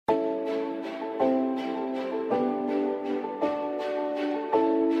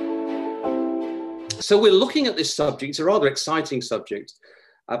So we're looking at this subject. It's a rather exciting subject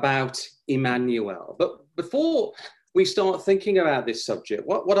about Emmanuel. But before we start thinking about this subject,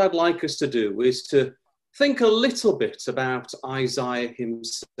 what I'd like us to do is to think a little bit about Isaiah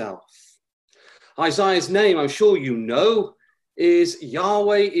himself. Isaiah's name, I'm sure you know, is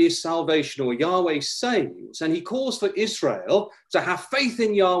Yahweh is salvation, or Yahweh saves. And he calls for Israel to have faith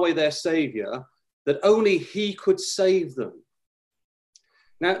in Yahweh, their savior, that only he could save them.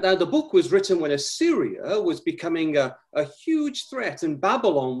 Now the book was written when Assyria was becoming a huge threat, and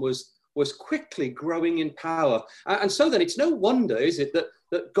Babylon was quickly growing in power. And so then it's no wonder, is it,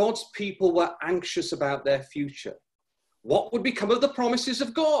 that God's people were anxious about their future. What would become of the promises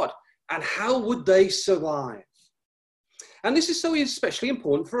of God, and how would they survive? And this is so especially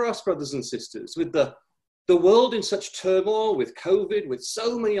important for us, brothers and sisters, with the world in such turmoil, with COVID, with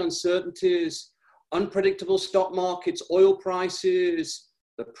so many uncertainties, unpredictable stock markets, oil prices,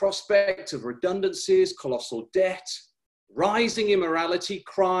 the prospect of redundancies, colossal debt, rising immorality,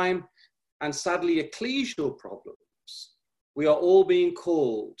 crime, and sadly ecclesial problems. We are all being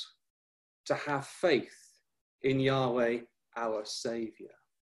called to have faith in Yahweh, our Savior.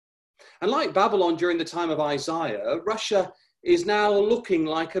 And like Babylon during the time of Isaiah, Russia is now looking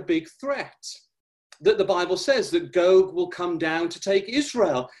like a big threat. That the Bible says that Gog will come down to take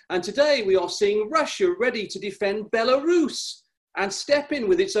Israel. And today we are seeing Russia ready to defend Belarus and step in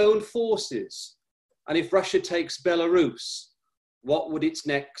with its own forces. And if Russia takes Belarus, what would its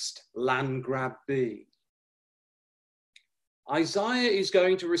next land grab be? Isaiah is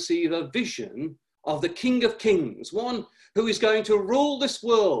going to receive a vision of the King of Kings, one who is going to rule this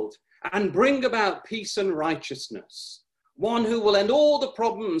world and bring about peace and righteousness, one who will end all the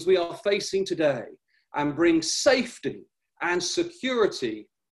problems we are facing today and bring safety and security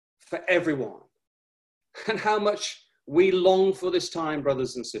for everyone. And how much we long for this time,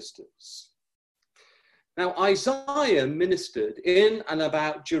 brothers and sisters. Now, Isaiah ministered in and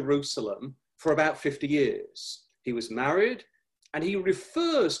about Jerusalem for about 50 years. He was married, and he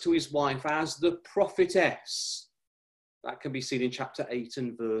refers to his wife as the prophetess. That can be seen in chapter 8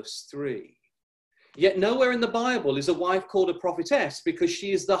 and verse 3. Yet nowhere in the Bible is a wife called a prophetess, because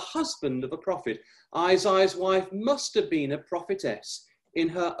she is the husband of a prophet. Isaiah's wife must have been a prophetess in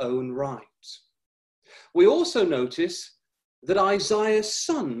her own right. We also notice that Isaiah's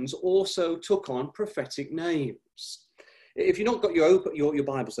sons also took on prophetic names. If you've not got your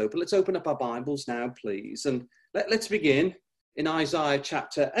Bibles open, let's open up our Bibles now, please. And let's begin in Isaiah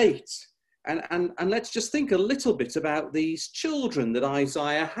chapter 8. And let's just think a little bit about these children that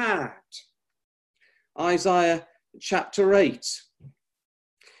Isaiah had. Isaiah chapter 8.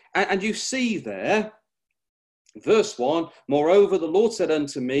 And you see there, verse 1, moreover, the Lord said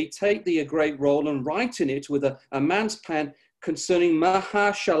unto me, take thee a great roll and write in it with a man's pen concerning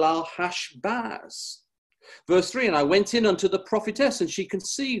Maher-shalal-hash-baz. Verse 3, and I went in unto the prophetess, and she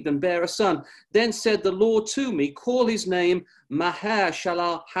conceived and bare a son. Then said the Lord to me, call his name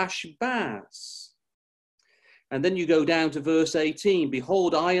Maher-shalal-hash-baz. And then you go down to verse 18,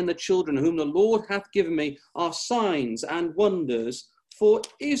 behold, I and the children whom the Lord hath given me are signs and wonders for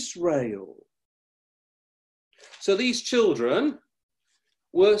Israel. So these children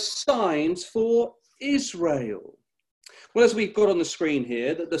were signs for Israel. Well, as we've got on the screen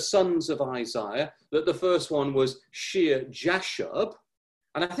here, that the sons of Isaiah, that the first one was Shear-Jashub.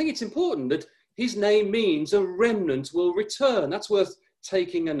 And I think it's important that his name means a remnant will return. That's worth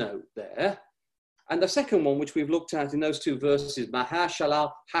taking a note there. And the second one, which we've looked at in those two verses,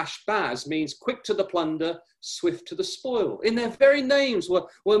 Maher-shalal-hash-baz, means quick to the plunder, swift to the spoil. In their very names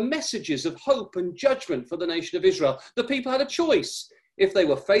were messages of hope and judgment for the nation of Israel. The people had a choice. If they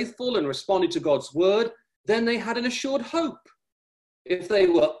were faithful and responded to God's word, then they had an assured hope. If they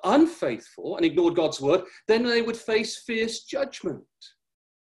were unfaithful and ignored God's word, then they would face fierce judgment.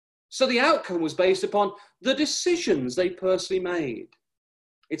 So the outcome was based upon the decisions they personally made.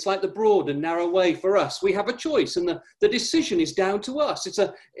 It's like the broad and narrow way for us. We have a choice, and the decision is down to us. It's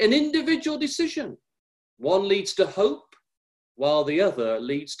an individual decision. One leads to hope, while the other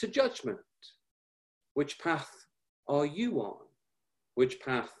leads to judgment. Which path are you on? Which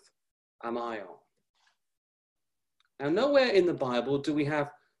path am I on? Now, nowhere in the Bible do we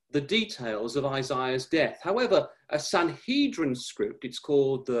have the details of Isaiah's death. However, a Sanhedrin script, it's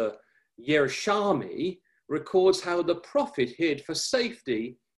called the Yerushalmi, records how the prophet hid for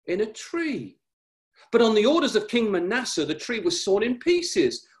safety in a tree. But on the orders of King Manasseh, the tree was sawn in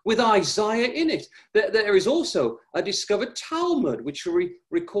pieces with Isaiah in it. There is also a discovered Talmud, which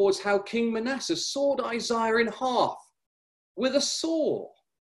records how King Manasseh sawed Isaiah in half with a saw,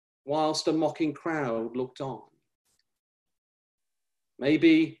 whilst a mocking crowd looked on.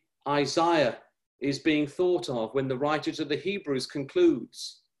 Maybe Isaiah is being thought of when the writer to the Hebrews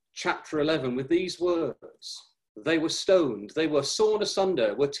concludes chapter 11 with these words. They were stoned, they were sawn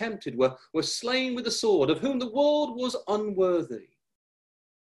asunder, were tempted, were slain with the sword, of whom the world was unworthy.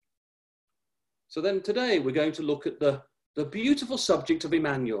 So then today we're going to look at the beautiful subject of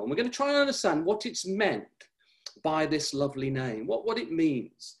Emmanuel, and we're going to try and understand what it's meant by this lovely name, what it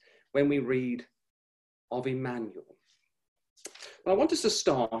means when we read of Emmanuel. I want us to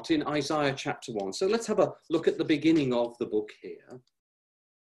start in Isaiah chapter 1. So let's have a look at the beginning of the book here.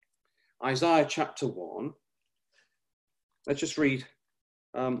 Isaiah chapter 1. Let's just read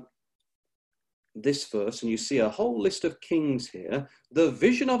this verse, and you see a whole list of kings here. The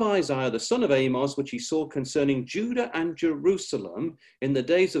vision of Isaiah, the son of Amos, which he saw concerning Judah and Jerusalem in the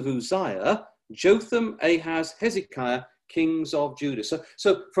days of Uzziah, Jotham, Ahaz, Hezekiah, kings of Judah.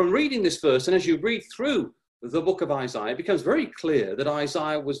 So from reading this verse, and as you read through the book of Isaiah, it becomes very clear that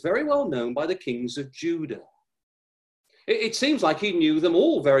Isaiah was very well known by the kings of Judah. It seems like he knew them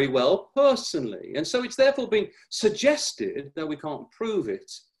all very well personally. And so it's therefore been suggested, though we can't prove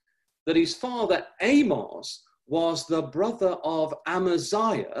it, that his father Amos was the brother of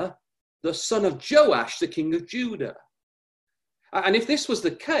Amaziah, the son of Joash, the king of Judah. And if this was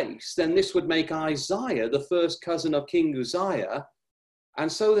the case, then this would make Isaiah the first cousin of King Uzziah, and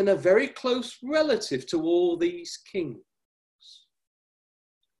so then a very close relative to all these kings.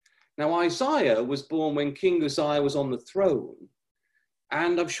 Now, Isaiah was born when King Uzziah was on the throne,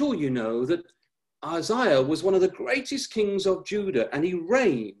 and I'm sure you know that Isaiah was one of the greatest kings of Judah, and he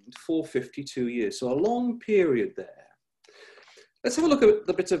reigned for 52 years, so a long period there. Let's have a look at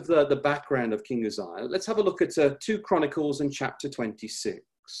the bit of the background of King Uzziah. Let's have a look at 2 Chronicles and chapter 26.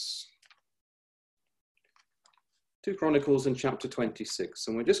 2 Chronicles and chapter 26,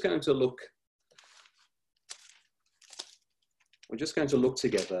 and we're just going to look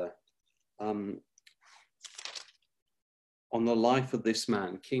together on the life of this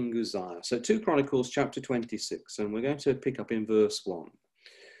man, King Uzziah. So 2 Chronicles chapter 26, and we're going to pick up in verse 1.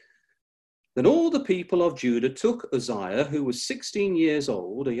 Then all the people of Judah took Uzziah, who was 16 years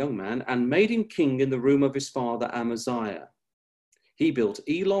old, a young man, and made him king in the room of his father Amaziah. He built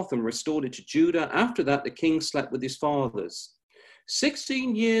Eloth and restored it to Judah. After that, the king slept with his fathers.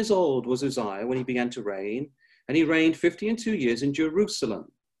 16 years old was Uzziah when he began to reign, and he reigned 52 years in Jerusalem.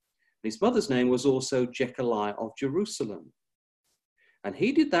 And his mother's name was also Jechaliah of Jerusalem. And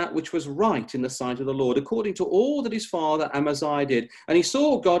he did that which was right in the sight of the Lord, according to all that his father Amaziah did. And he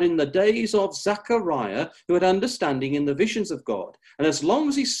saw God in the days of Zechariah, who had understanding in the visions of God. And as long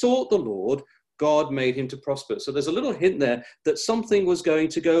as he sought the Lord, God made him to prosper. So there's a little hint there that something was going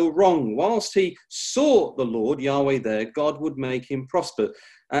to go wrong. Whilst he sought the Lord, Yahweh there, God would make him prosper.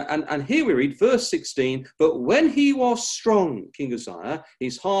 And here we read verse 16, but when he was strong, King Uzziah,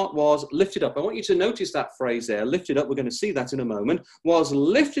 his heart was lifted up. I want you to notice that phrase there, lifted up. We're going to see that in a moment. Was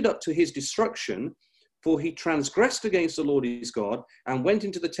lifted up to his destruction, for he transgressed against the Lord his God and went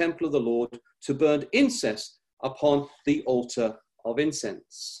into the temple of the Lord to burn incense upon the altar of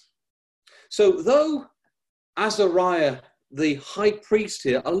incense. So though Azariah, the high priest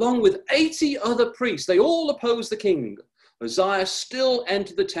here, along with 80 other priests, they all opposed the king, Uzziah still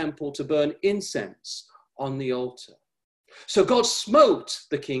entered the temple to burn incense on the altar. So God smote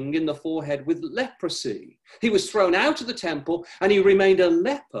the king in the forehead with leprosy. He was thrown out of the temple, and he remained a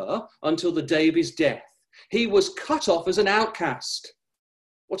leper until the day of his death. He was cut off as an outcast.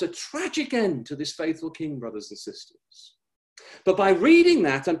 What a tragic end to this faithful king, brothers and sisters. But by reading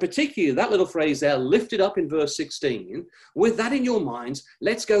that, and particularly that little phrase there, lifted up in verse 16, with that in your minds,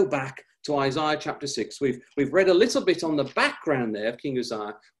 let's go back to Isaiah chapter 6. We've read a little bit on the background there of King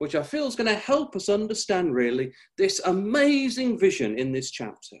Uzziah, which I feel is going to help us understand really this amazing vision in this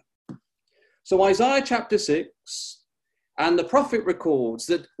chapter. So Isaiah chapter 6, and the prophet records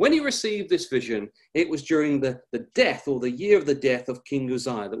that when he received this vision, it was during the death, or the year of the death of King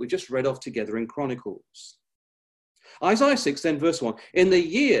Uzziah, that we just read off together in Chronicles. Isaiah 6, then verse 1. In the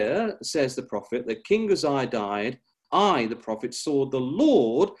year, says the prophet, that King Uzziah died, I, the prophet, saw the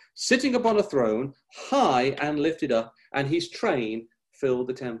Lord sitting upon a throne, high and lifted up, and his train filled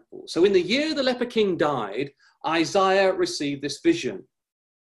the temple. So in the year the leper king died, Isaiah received this vision.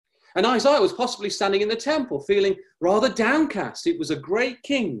 And Isaiah was possibly standing in the temple, feeling rather downcast. It was a great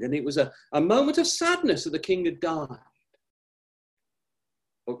king, and it was a moment of sadness that the king had died.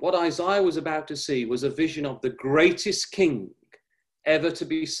 But what Isaiah was about to see was a vision of the greatest king ever to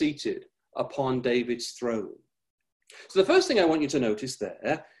be seated upon David's throne. So the first thing I want you to notice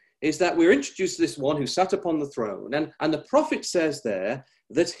there is that we're introduced to this one who sat upon the throne, and the prophet says there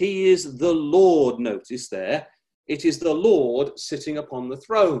that he is the Lord, notice there, it is the Lord sitting upon the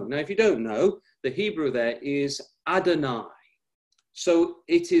throne. Now, if you don't know, the Hebrew there is Adonai. So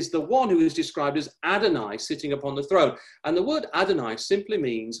it is the one who is described as Adonai sitting upon the throne. And the word Adonai simply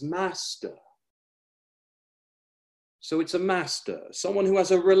means master. So it's a master, someone who has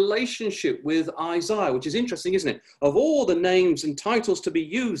a relationship with Isaiah, which is interesting, isn't it? Of all the names and titles to be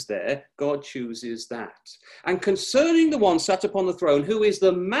used there, God chooses that. And concerning the one sat upon the throne, who is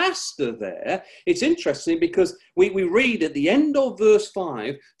the master there, it's interesting because we read at the end of verse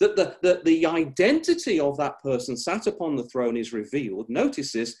 5 that the identity of that person sat upon the throne is revealed.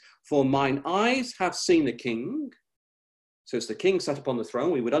 Notice this, for mine eyes have seen the King. So it's the King sat upon the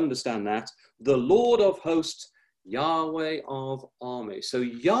throne, we would understand that. The Lord of hosts, Yahweh of armies. So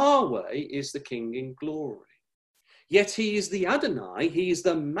Yahweh is the King in glory. Yet he is the Adonai, he is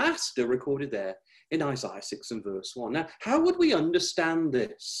the master recorded there in Isaiah 6 and verse 1. Now, how would we understand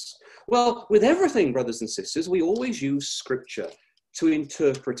this? Well, with everything, brothers and sisters, we always use scripture to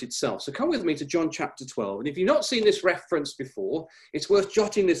interpret itself. So come with me to John chapter 12. And if you've not seen this reference before, it's worth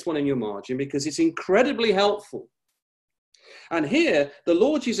jotting this one in your margin because it's incredibly helpful. And here, the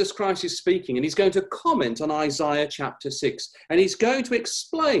Lord Jesus Christ is speaking, and he's going to comment on Isaiah chapter 6, and he's going to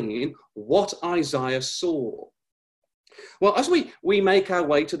explain what Isaiah saw. Well, as we make our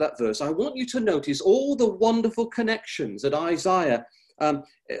way to that verse, I want you to notice all the wonderful connections that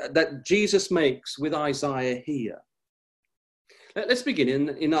that Jesus makes with Isaiah here. Let's begin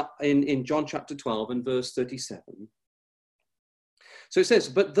in John chapter 12 and verse 37. So it says,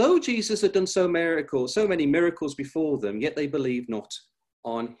 but though Jesus had done so many miracles before them, yet they believed not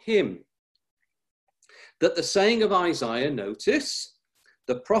on him. That the saying of Isaiah, notice,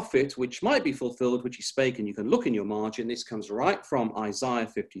 the prophet, which might be fulfilled, which he spake, and you can look in your margin, this comes right from Isaiah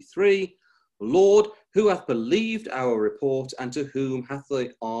 53. Lord, who hath believed our report, and to whom hath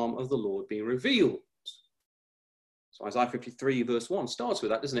the arm of the Lord been revealed? So Isaiah 53 verse 1 starts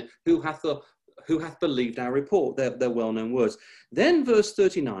with that, doesn't it? Who hath believed our report? They're well-known words. Then verse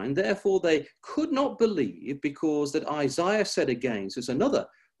 39, therefore they could not believe because that Isaiah said again, so it's another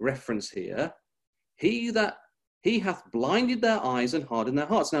reference here, he hath blinded their eyes and hardened their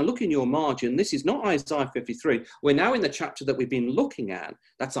hearts. Now look in your margin, this is not Isaiah 53. We're now in the chapter that we've been looking at.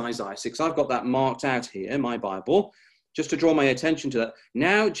 That's Isaiah 6. I've got that marked out here in my Bible, just to draw my attention to that.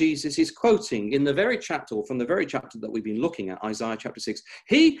 Now Jesus is quoting in the very chapter, or from the very chapter that we've been looking at, Isaiah chapter 6.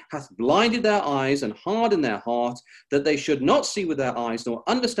 He hath blinded their eyes and hardened their heart, that they should not see with their eyes, nor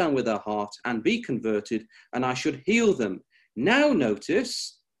understand with their heart, and be converted, and I should heal them. Now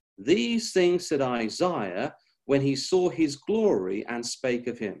notice, these things said Isaiah when he saw his glory and spake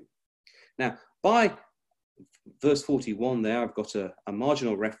of him. Now, by verse 41 there, I've got a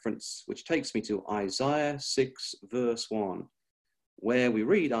marginal reference which takes me to Isaiah 6 verse 1, where we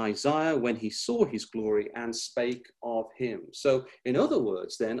read Isaiah when he saw his glory and spake of him. So in other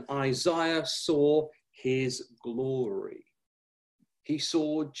words then, Isaiah saw his glory. He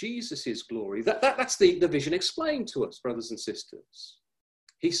saw Jesus's glory. That's the vision explained to us, brothers and sisters.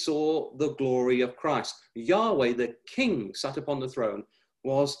 He saw the glory of Christ. Yahweh, the King, sat upon the throne,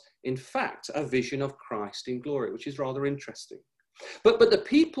 was in fact a vision of Christ in glory, which is rather interesting. But the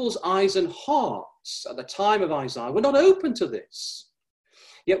people's eyes and hearts at the time of Isaiah were not open to this.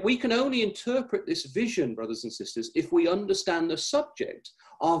 Yet we can only interpret this vision, brothers and sisters, if we understand the subject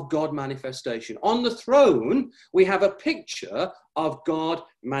of God manifestation. On the throne, we have a picture of God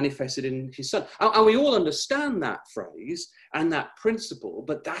manifested in his Son. And we all understand that phrase and that principle,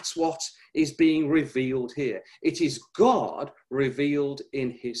 but that's what is being revealed here. It is God revealed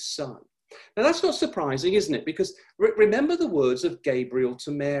in his Son. Now that's not surprising, isn't it? Because remember the words of Gabriel to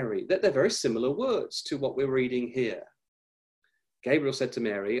Mary. They're very similar words to what we're reading here. Gabriel said to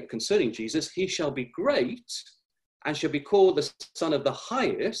Mary concerning Jesus, he shall be great and shall be called the Son of the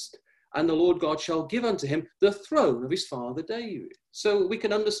Highest, and the Lord God shall give unto him the throne of his father David. So we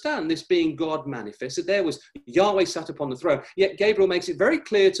can understand this being God manifested. There was Yahweh sat upon the throne. Yet Gabriel makes it very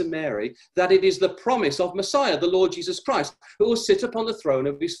clear to Mary that it is the promise of Messiah, the Lord Jesus Christ, who will sit upon the throne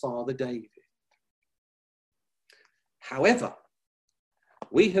of his father David. However,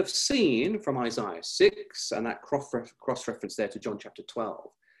 we have seen from Isaiah 6 and that cross-reference there to John chapter 12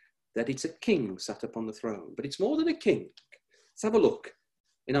 that it's a king sat upon the throne. But it's more than a king. Let's have a look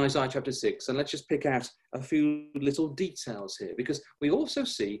in Isaiah chapter 6 and let's just pick out a few little details here, because we also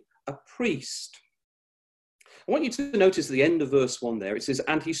see a priest. I want you to notice at the end of verse 1 there, it says,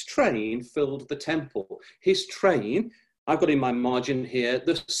 and his train filled the temple. His train, I've got in my margin here,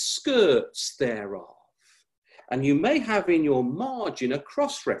 the skirts thereof. And you may have in your margin a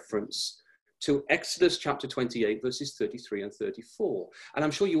cross-reference to Exodus chapter 28, verses 33 and 34. And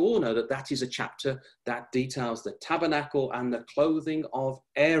I'm sure you all know that that is a chapter that details the tabernacle and the clothing of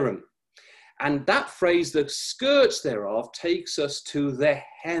Aaron. And that phrase, the skirts thereof, takes us to the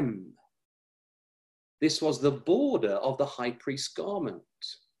hem. This was the border of the high priest's garment.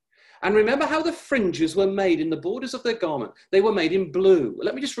 And remember how the fringes were made in the borders of their garment. They were made in blue.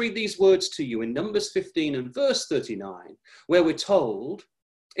 Let me just read these words to you in Numbers 15 and verse 39, where we're told,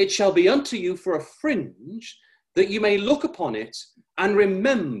 "It shall be unto you for a fringe, that you may look upon it and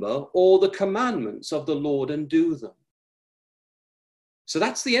remember all the commandments of the Lord and do them." So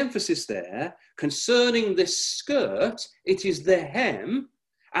that's the emphasis there. Concerning this skirt, it is the hem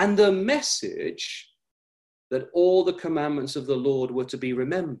and the message that all the commandments of the Lord were to be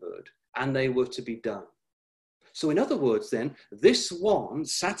remembered and they were to be done. So in other words then, this one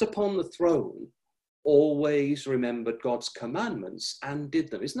sat upon the throne always remembered God's commandments and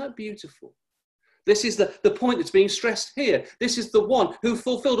did them. Isn't that beautiful? This is the point that's being stressed here. This is the one who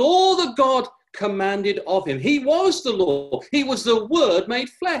fulfilled all that God commanded of him. He was the law. He was the word made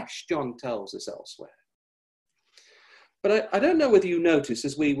flesh, John tells us elsewhere. But I don't know whether you noticed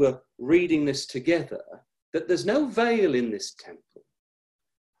as we were reading this together that there's no veil in this temple.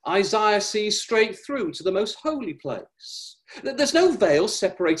 Isaiah sees straight through to the most holy place. There's no veil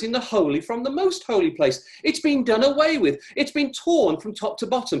separating the holy from the most holy place. It's been done away with. It's been torn from top to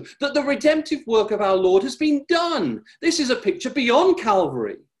bottom. That the redemptive work of our Lord has been done. This is a picture beyond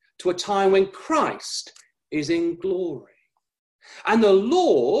Calvary to a time when Christ is in glory. And the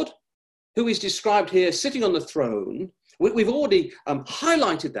Lord, who is described here sitting on the throne, we've already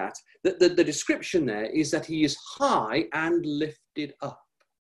highlighted that the description there is that he is high and lifted up.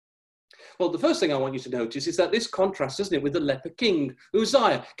 Well, the first thing I want you to notice is that this contrasts, doesn't it, with the leper king,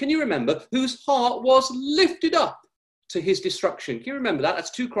 Uzziah. Can you remember? Whose heart was lifted up to his destruction. Can you remember that? That's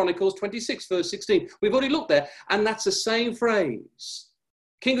 2 Chronicles 26, verse 16. We've already looked there, and that's the same phrase.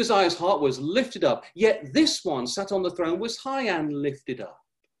 King Uzziah's heart was lifted up, yet this one sat on the throne was high and lifted up.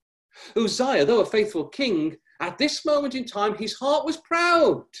 Uzziah, though a faithful king, at this moment in time, his heart was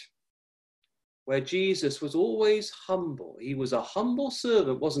proud. Where Jesus was always humble. He was a humble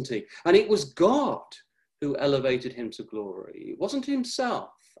servant, wasn't he? And it was God who elevated him to glory. It wasn't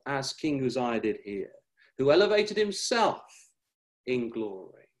himself, as King Uzziah did here, who elevated himself in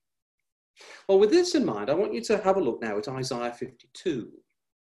glory. Well, with this in mind, I want you to have a look now at Isaiah 52.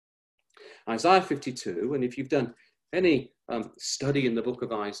 Isaiah 52, and if you've done any study in the book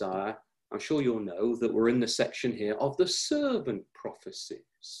of Isaiah, I'm sure you'll know that we're in the section here of the servant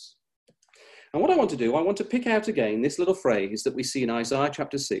prophecies. And what I want to do, I want to pick out again this little phrase that we see in Isaiah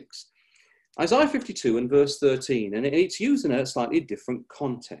chapter 6, Isaiah 52 and verse 13, and it's used in a slightly different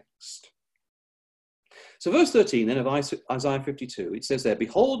context. So verse 13 then of Isaiah 52, it says there,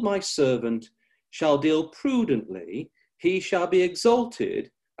 "Behold, my servant shall deal prudently, he shall be exalted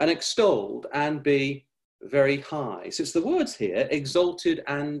and extolled and be very high." So it's the words here, exalted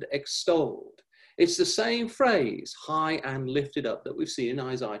and extolled. It's the same phrase, high and lifted up, that we've seen in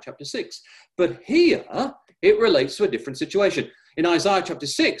Isaiah chapter 6. But here, it relates to a different situation. In Isaiah chapter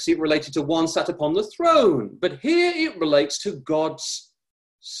 6, it related to one sat upon the throne. But here it relates to God's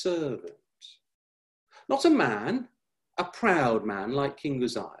servant. Not a man, a proud man like King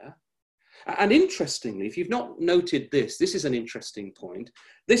Uzziah. And interestingly, if you've not noted this, this is an interesting point.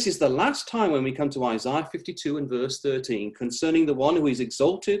 This is the last time when we come to Isaiah 52 and verse 13, concerning the one who is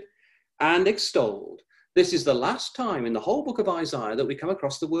exalted and extolled. This is the last time in the whole book of Isaiah that we come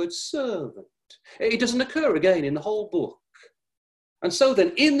across the word servant. It doesn't occur again in the whole book. And so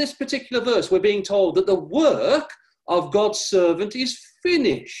then, in this particular verse, we're being told that the work of God's servant is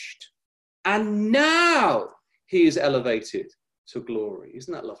finished. And now he is elevated to glory.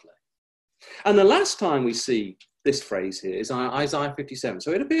 Isn't that lovely? And the last time we see this phrase here is Isaiah 57.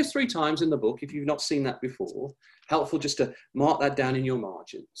 So it appears 3 times in the book, if you've not seen that before. Helpful just to mark that down in your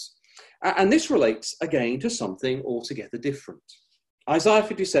margins. And this relates again to something altogether different. Isaiah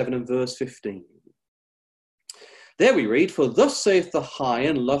 57 and verse 15. There we read, "For thus saith the high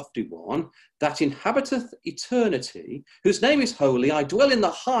and lofty one that inhabiteth eternity, whose name is holy. I dwell in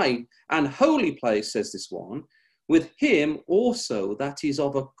the high and holy place, says this one, with him also that is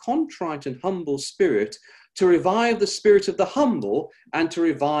of a contrite and humble spirit, to revive the spirit of the humble and to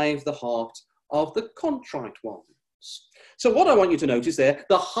revive the heart of the contrite ones." So what I want you to notice there,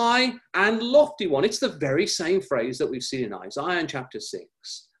 the high and lofty one, it's the very same phrase that we've seen in Isaiah in chapter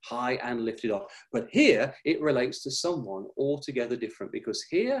 6, high and lifted up. But here it relates to someone altogether different, because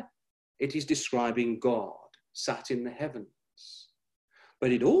here it is describing God sat in the heavens.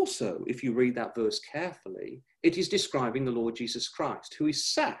 But it also, if you read that verse carefully, it is describing the Lord Jesus Christ, who is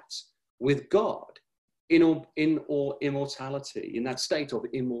sat with God in immortality, in that state of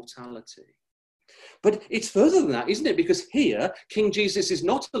immortality. But it's further than that, isn't it? Because here, King Jesus is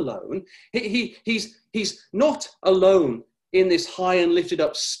not alone. He's not alone in this high and lifted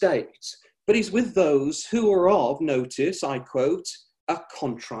up state, but he's with those who are of, notice, I quote, a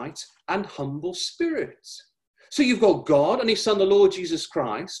contrite and humble spirit. So you've got God and his Son, the Lord Jesus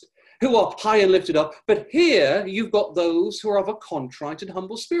Christ, who are high and lifted up. But here you've got those who are of a contrite and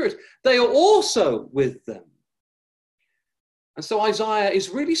humble spirit. They are also with them. And so Isaiah is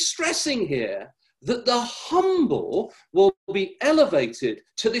really stressing here that the humble will be elevated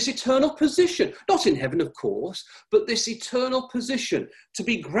to this eternal position, not in heaven, of course, but this eternal position to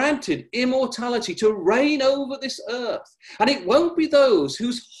be granted immortality, to reign over this earth. And it won't be those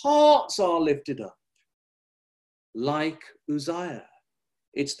whose hearts are lifted up, like Uzziah.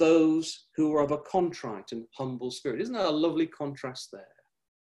 It's those who are of a contrite and humble spirit. Isn't that a lovely contrast there?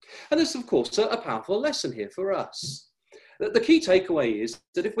 And there's, of course, a powerful lesson here for us. The key takeaway is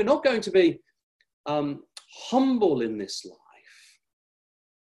that if we're not going to be humble in this life,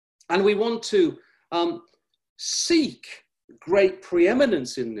 and we want to seek great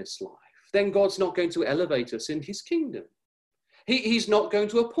preeminence in this life, then God's not going to elevate us in his kingdom. He's not going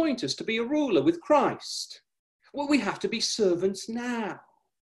to appoint us to be a ruler with Christ. Well, we have to be servants now.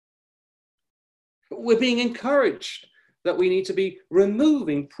 We're being encouraged that we need to be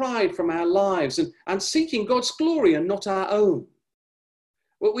removing pride from our lives and seeking God's glory and not our own.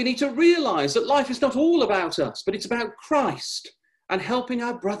 Well, we need to realize that life is not all about us, but it's about Christ and helping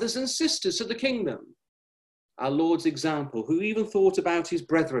our brothers and sisters to the kingdom. Our Lord's example, who even thought about his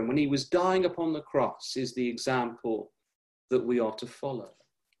brethren when he was dying upon the cross, is the example that we are to follow.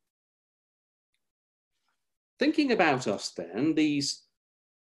 Thinking about us then, these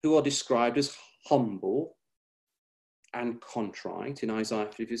who are described as humble and contrite in Isaiah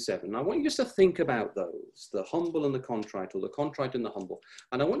 57. I want you just to think about those, the humble and the contrite, or the contrite and the humble.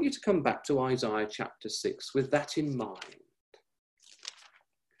 And I want you to come back to Isaiah chapter 6 with that in mind.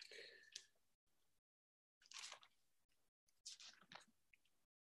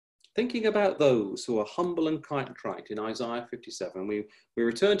 Thinking about those who are humble and contrite in Isaiah 57, we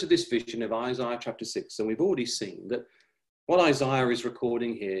return to this vision of Isaiah chapter 6, and we've already seen that what Isaiah is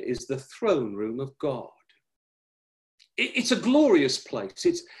recording here is the throne room of God. It's a glorious place.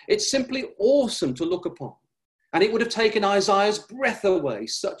 It's simply awesome to look upon. And it would have taken Isaiah's breath away,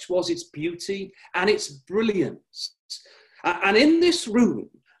 such was its beauty and its brilliance. And in this room,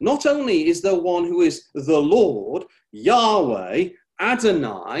 not only is there one who is the Lord, Yahweh,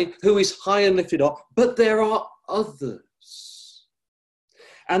 Adonai, who is high and lifted up, but there are others.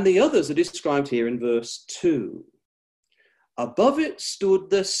 And the others are described here in verse 2. Above it stood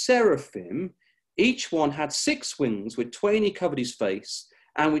the seraphim. Each one had 6 wings. With twain he covered his face,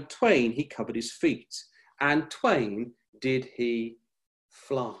 and with twain he covered his feet, and twain did he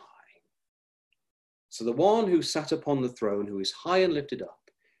fly. So the one who sat upon the throne, who is high and lifted up,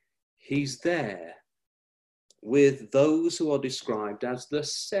 he's there with those who are described as the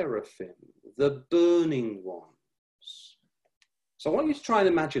seraphim, the burning ones. So I want you to try and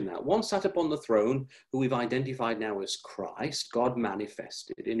imagine that. One sat upon the throne, who we've identified now as Christ, God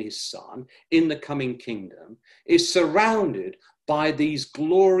manifested in his Son, in the coming kingdom, is surrounded by these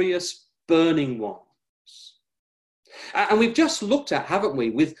glorious burning ones. And we've just looked at, haven't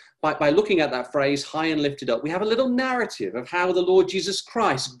we, by looking at that phrase, high and lifted up, we have a little narrative of how the Lord Jesus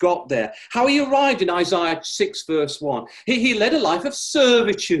Christ got there, how he arrived in Isaiah 6 verse 1. He led a life of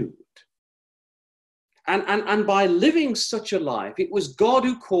servitude. And by living such a life, it was God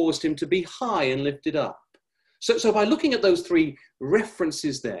who caused him to be high and lifted up. So by looking at those 3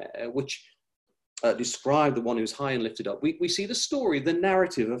 references there, which describe the one who's high and lifted up, we see the story, the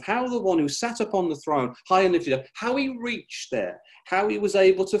narrative of how the one who sat upon the throne, high and lifted up, how he reached there, how he was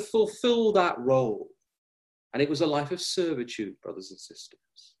able to fulfill that role. And it was a life of servitude, brothers and sisters.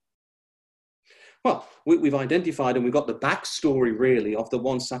 Well, we've identified and we've got the backstory, really, of the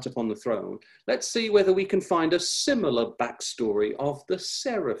one sat upon the throne. Let's see whether we can find a similar backstory of the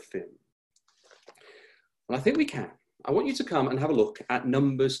seraphim. And I think we can. I want you to come and have a look at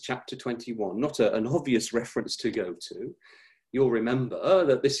Numbers chapter 21, not an obvious reference to go to. You'll remember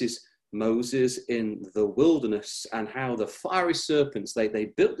that this is Moses in the wilderness and how the fiery serpents,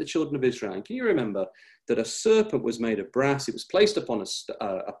 they built the children of Israel. And can you remember that a serpent was made of brass? It was placed upon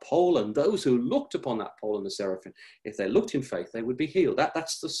a pole, and those who looked upon that pole and the seraphim, if they looked in faith, they would be healed.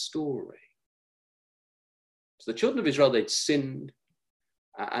 That's the story. So the children of Israel, they'd sinned.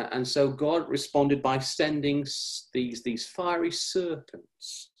 And so God responded by sending these fiery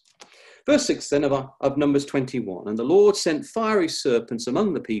serpents. Verse 6 then of Numbers 21. And the Lord sent fiery serpents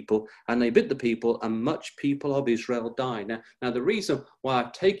among the people, and they bit the people, and much people of Israel died. Now the reason why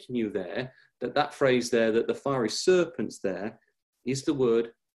I've taken you there, that phrase there, that the fiery serpents there, is the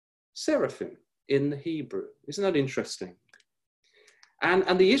word seraphim in the Hebrew. Isn't that interesting?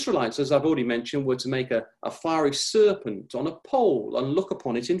 And the Israelites, as I've already mentioned, were to make a fiery serpent on a pole and look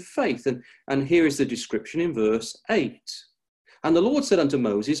upon it in faith. And here is the description in verse 8. And the Lord said unto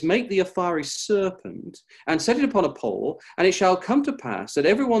Moses, make thee a fiery serpent, and set it upon a pole, and it shall come to pass that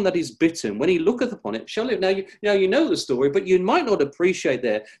everyone that is bitten, when he looketh upon it, shall live. Now you know the story, but you might not appreciate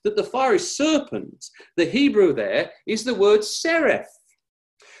there that the fiery serpent, the Hebrew there, is the word seraph.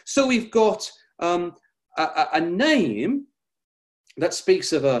 So we've got a name that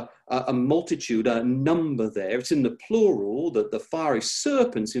speaks of a multitude, a number there. It's in the plural, the fiery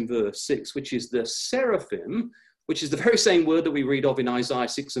serpents in verse 6, which is the seraphim, which is the very same word that we read of in Isaiah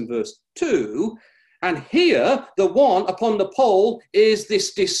 6 and verse 2. And here, the one upon the pole is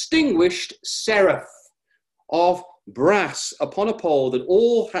this distinguished seraph of brass upon a pole that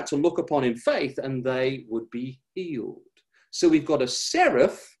all had to look upon in faith, and they would be healed. So we've got a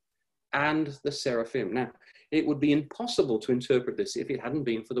seraph and the seraphim. Now, it would be impossible to interpret this if it hadn't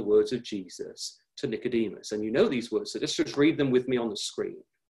been for the words of Jesus to Nicodemus. And you know these words, so just read them with me on the screen.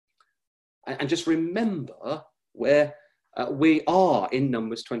 And just remember where we are in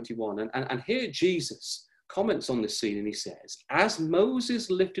Numbers 21. And here Jesus comments on this scene, and he says, as Moses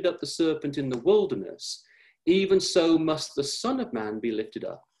lifted up the serpent in the wilderness, even so must the Son of Man be lifted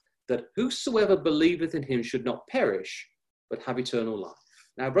up, that whosoever believeth in him should not perish, but have eternal life.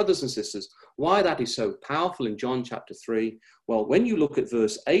 Now, brothers and sisters, why that is so powerful in John chapter 3, well, when you look at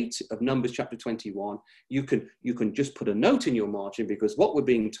verse 8 of Numbers chapter 21, you can just put a note in your margin, because what we're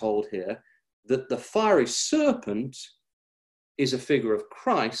being told here, that the fiery serpent is a figure of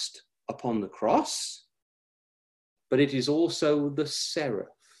Christ upon the cross, but it is also the seraph.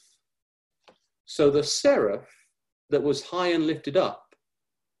 So the seraph that was high and lifted up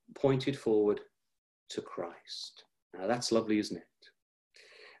pointed forward to Christ. Now that's lovely, isn't it?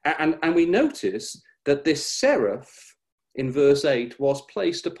 And we notice that this seraph in verse 8 was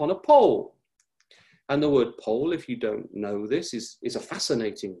placed upon a pole. And the word pole, if you don't know this, is a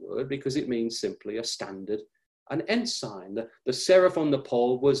fascinating word, because it means simply a standard, an ensign. The seraph on the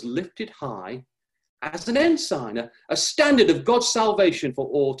pole was lifted high as an ensign, a standard of God's salvation for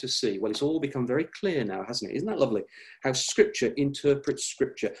all to see. Well, it's all become very clear now, hasn't it? Isn't that lovely? How Scripture interprets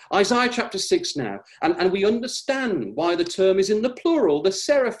Scripture. Isaiah chapter 6 now, and we understand why the term is in the plural, the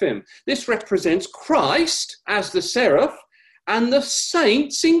seraphim. This represents Christ as the seraph and the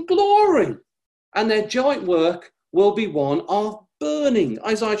saints in glory. And their joint work will be one of burning.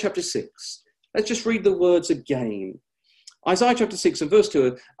 Isaiah chapter 6. Let's just read the words again. Isaiah chapter 6 and verse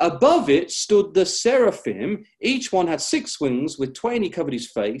 2, above it stood the seraphim, each one had 6 wings, with twain he covered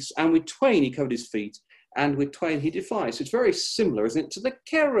his face, and with twain he covered his feet, and with twain he did fly. So it's very similar, isn't it, to the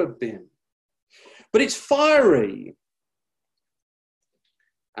cherubim. But it's fiery.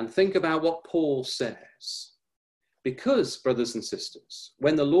 And think about what Paul says. Because, brothers and sisters,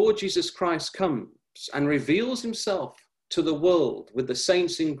 when the Lord Jesus Christ comes and reveals himself to the world with the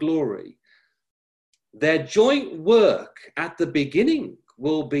saints in glory, their joint work at the beginning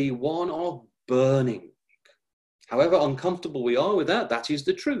will be one of burning. However uncomfortable we are with that, that is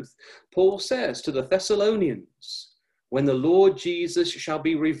the truth. Paul says to the Thessalonians, when the Lord Jesus shall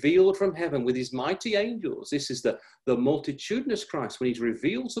be revealed from heaven with his mighty angels, this is the multitudinous Christ, when he's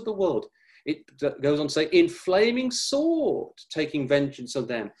revealed to the world, it goes on to say, in flaming sword, taking vengeance of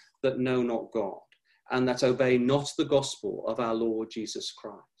them that know not God, and that obey not the gospel of our Lord Jesus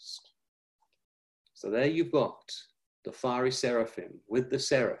Christ. So there you've got the fiery seraphim with the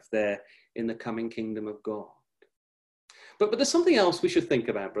seraph there in the coming kingdom of God. But there's something else we should think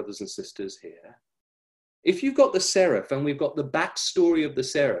about, brothers and sisters, here. If you've got the seraph, and we've got the backstory of the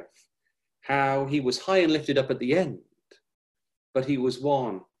seraph, how he was high and lifted up at the end, but he was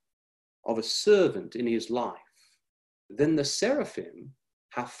one of a servant in his life, then the seraphim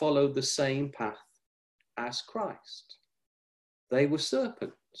have followed the same path as Christ. They were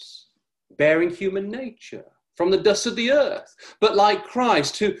serpents, bearing human nature from the dust of the earth. But like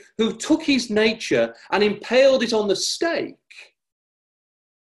Christ, who took his nature and impaled it on the stake,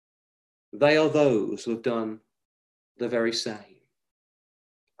 they are those who have done the very same.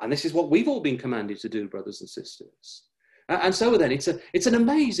 And this is what we've all been commanded to do, brothers and sisters. And so then, it's an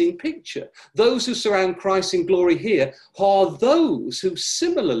amazing picture. Those who surround Christ in glory here are those who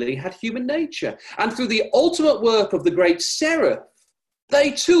similarly had human nature. And through the ultimate work of the great seraph,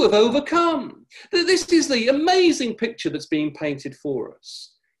 they too have overcome. This is the amazing picture that's being painted for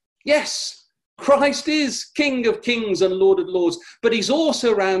us. Yes, Christ is King of kings and Lord of lords, but he's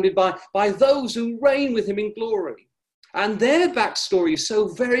also surrounded by those who reign with him in glory. And their backstory is so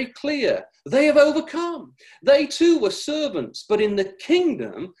very clear. They have overcome. They too were servants, but in the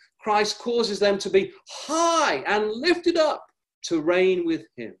kingdom, Christ causes them to be high and lifted up to reign with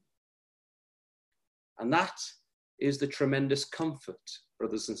him. And that is the tremendous comfort,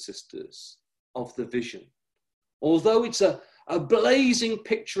 brothers and sisters, of the vision. Although it's a blazing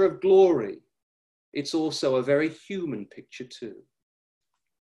picture of glory, it's also a very human picture too.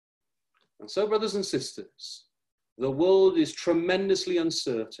 And so, brothers and sisters, the world is tremendously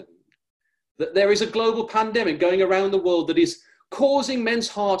uncertain. That there is a global pandemic going around the world that is causing men's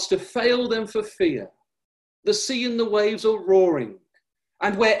hearts to fail them for fear. The sea and the waves are roaring,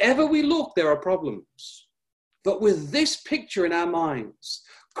 and wherever we look, there are problems. But with this picture in our minds,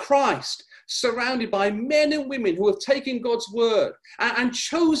 Christ, surrounded by men and women who have taken God's word and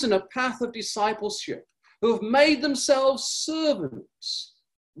chosen a path of discipleship, who have made themselves servants,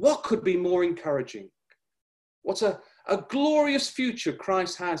 what could be more encouraging? What a glorious future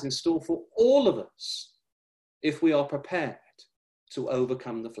Christ has in store for all of us if we are prepared to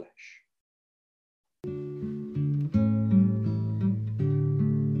overcome the flesh.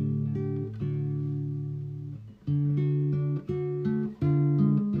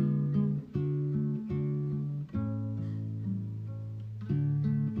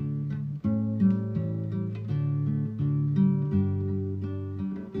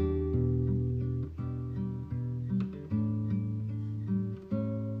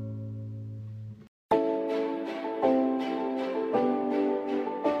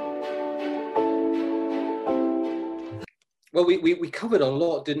 Well, we covered a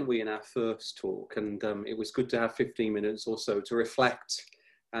lot, didn't we, in our first talk? And it was good to have 15 minutes or so to reflect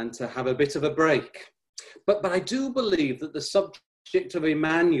and to have a bit of a break. But I do believe that the subject of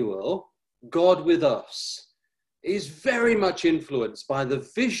Emmanuel, God with us, is very much influenced by the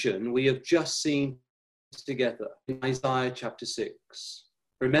vision we have just seen together in Isaiah chapter 6.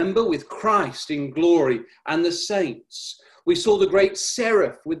 Remember, with Christ in glory and the saints, we saw the great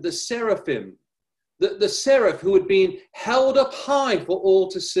seraph with the seraphim, the seraph who had been held up high for all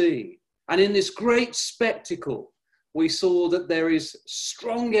to see. And in this great spectacle, we saw that there is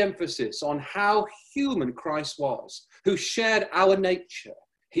strong emphasis on how human Christ was, who shared our nature.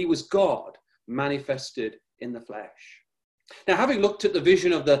 He was God manifested in the flesh. Now, having looked at the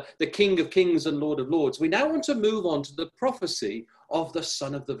vision of the King of Kings and Lord of Lords, we now want to move on to the prophecy of the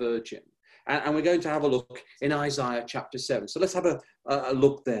Son of the Virgin. And we're going to have a look in Isaiah chapter 7. So let's have a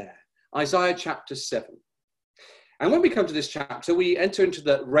look there. Isaiah chapter 7. And when we come to this chapter, we enter into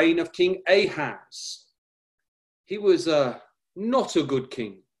the reign of King Ahaz. He was not a good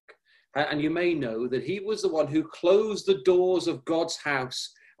king. And you may know that he was the one who closed the doors of God's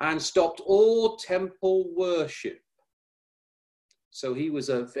house and stopped all temple worship. So he was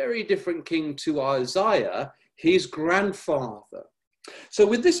a very different king to Isaiah, his grandfather. So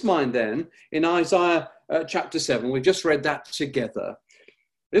with this mind then, in Isaiah chapter 7, we've just read that together.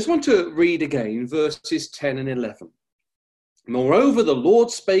 I just want to read again verses 10 and 11. Moreover, the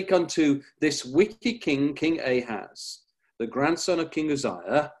Lord spake unto this wicked king, King Ahaz, the grandson of King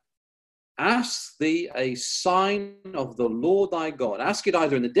Uzziah, ask thee a sign of the Lord thy God. Ask it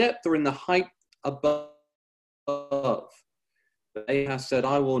either in the depth or in the height above. But Ahaz said,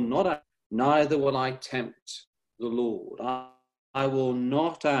 I will not ask, neither will I tempt the Lord. I will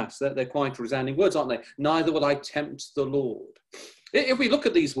not ask. They're quite resounding words, aren't they? Neither will I tempt the Lord. If we look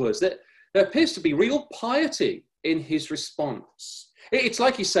at these words, there appears to be real piety in his response. It's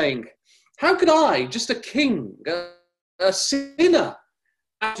like he's saying, how could I, just a king, a sinner,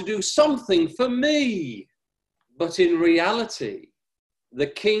 have to do something for me? But in reality, the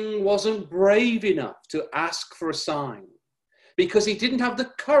king wasn't brave enough to ask for a sign because he didn't have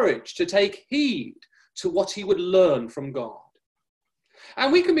the courage to take heed to what he would learn from God.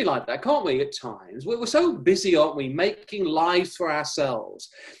 And we can be like that, can't we, at times? We're so busy, aren't we, making lives for ourselves.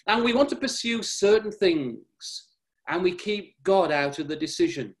 And we want to pursue certain things, and we keep God out of the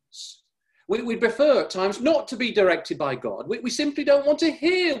decisions. We prefer at times not to be directed by God. We simply don't want to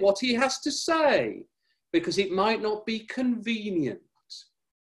hear what he has to say, because it might not be convenient.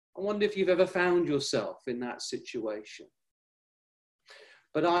 I wonder if you've ever found yourself in that situation.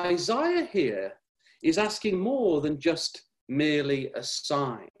 But Isaiah here is asking more than just merely a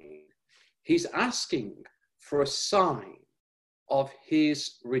sign. He's asking for a sign of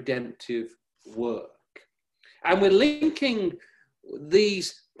his redemptive work. And we're linking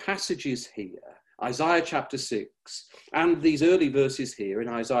these passages here, Isaiah chapter 6, and these early verses here in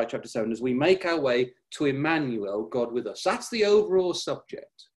Isaiah chapter 7, as we make our way to Emmanuel, God with us. That's the overall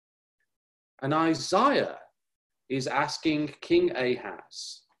subject. And Isaiah is asking King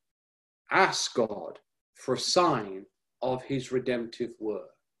Ahaz, ask God for a sign of his redemptive work.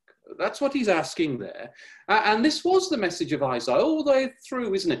 That's what he's asking there. And this was the message of Isaiah all the way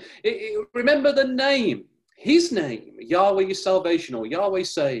through, isn't it? Remember the name, his name, Yahweh is salvation, or Yahweh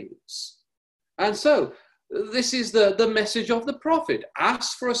saves. And so this is the message of the prophet.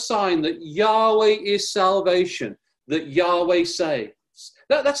 Ask for a sign that Yahweh is salvation, that Yahweh saves.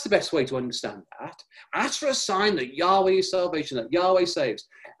 That's the best way to understand that. Ask for a sign that Yahweh is salvation, that Yahweh saves.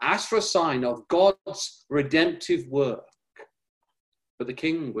 Ask for a sign of God's redemptive work. But the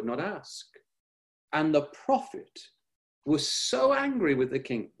king would not ask. And the prophet was so angry with the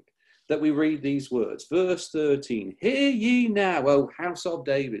king that we read these words. Verse 13, hear ye now, O house of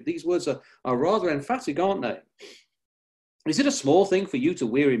David. These words are rather emphatic, aren't they? Is it a small thing for you to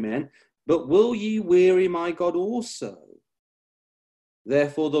weary men? But will ye weary my God also?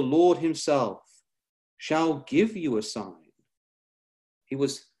 Therefore the Lord himself shall give you a sign. He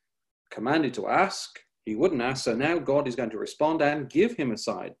was commanded to ask. He wouldn't ask. So now God is going to respond and give him a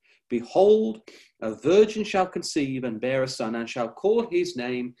sign. Behold, a virgin shall conceive and bear a son and shall call his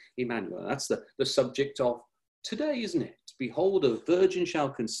name Emmanuel. That's the subject of today, isn't it? Behold, a virgin shall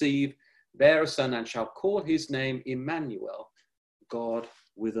conceive, bear a son and shall call his name Emmanuel, God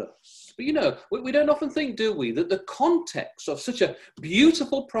with us. But you know, we don't often think, do we, that the context of such a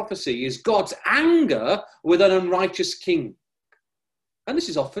beautiful prophecy is God's anger with an unrighteous king. And this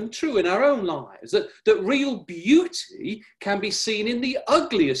is often true in our own lives, that real beauty can be seen in the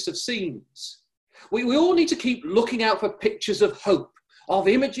ugliest of scenes. We all need to keep looking out for pictures of hope, of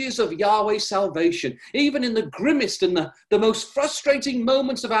images of Yahweh's salvation, even in the grimmest and the most frustrating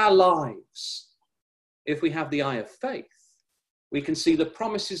moments of our lives. If we have the eye of faith, we can see the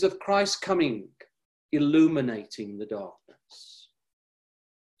promises of Christ's coming, illuminating the darkness.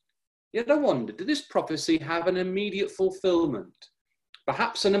 Yet I wonder, did this prophecy have an immediate fulfillment?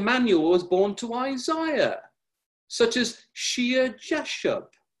 Perhaps an Emmanuel was born to Isaiah, such as Shear-Jashub.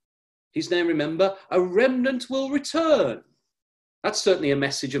 His name, remember, a remnant will return. That's certainly a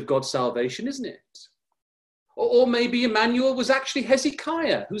message of God's salvation, isn't it? Or maybe Emmanuel was actually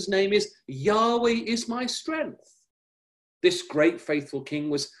Hezekiah, whose name is Yahweh is my strength. This great faithful king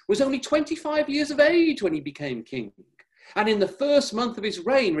was only 25 years of age when he became king. And in the first month of his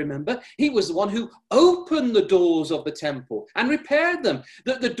reign, remember, he was the one who opened the doors of the temple and repaired them,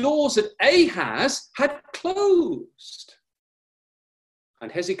 that the doors that Ahaz had closed. And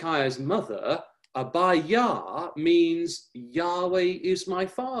Hezekiah's mother, Abiah, means Yahweh is my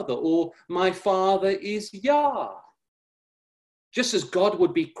father, or my father is Yah. Just as God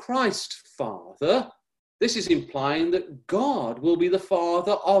would be Christ's father, this is implying that God will be the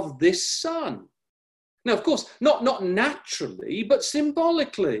father of this son. Now, of course, not naturally, but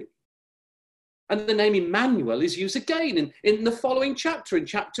symbolically. And the name Emmanuel is used again in the following chapter, in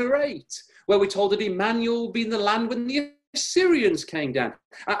chapter 8, where we're told that Emmanuel will be in the land when the Assyrians came down.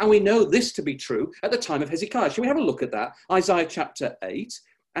 And we know this to be true at the time of Hezekiah. Shall we have a look at that? Isaiah chapter 8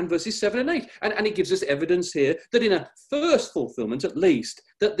 and verses 7 and 8. And it gives us evidence here that in a first fulfillment, at least,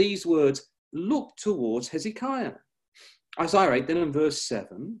 that these words look towards Hezekiah. Isaiah 8 then in verse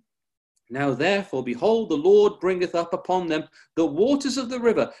 7. Now therefore, behold, the Lord bringeth up upon them the waters of the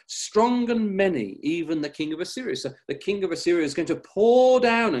river, strong and many, even the king of Assyria. So the king of Assyria is going to pour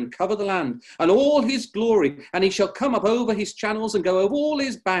down and cover the land, and all his glory, and he shall come up over his channels and go over all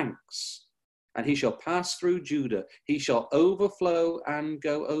his banks. And he shall pass through Judah. He shall overflow and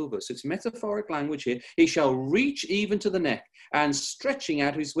go over. So it's metaphoric language here. He shall reach even to the neck, and stretching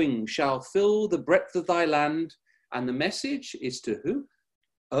out his wings shall fill the breadth of thy land. And the message is to who?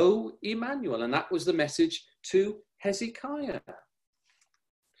 O Emmanuel. And that was the message to Hezekiah.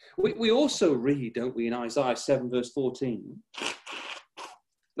 We also read, don't we, in Isaiah 7 verse 14,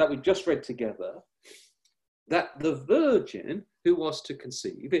 that we just read together, that the virgin who was to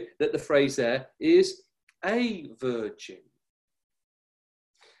conceive, that the phrase there is a virgin.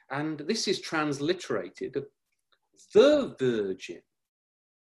 And this is transliterated, the virgin.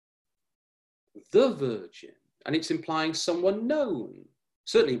 The virgin. And it's implying someone known,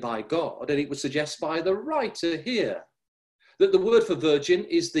 certainly by God, and it would suggest by the writer here that the word for virgin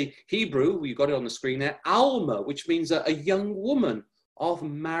is the Hebrew, we got it on the screen there, Alma, which means a young woman of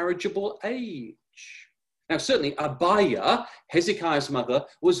marriageable age. Now, certainly Abiah, Hezekiah's mother,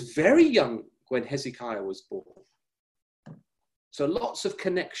 was very young when Hezekiah was born. So lots of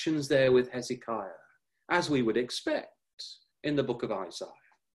connections there with Hezekiah, as we would expect in the book of Isaiah.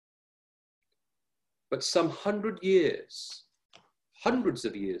 But some 100 years, hundreds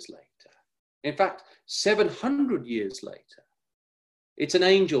of years later, in fact, 700 years later, It's an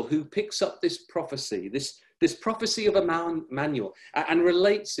angel who picks up this prophecy, this prophecy of Emmanuel, and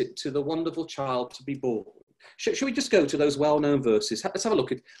relates it to the wonderful child to be born. Should we just go to those well-known verses? Let's have a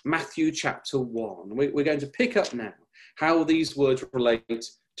look at Matthew chapter 1. We're going to pick up now how these words relate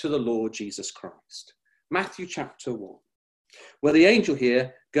to the Lord Jesus Christ. Matthew chapter 1, where the angel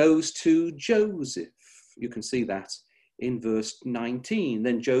here goes to Joseph. You can see that in verse 19.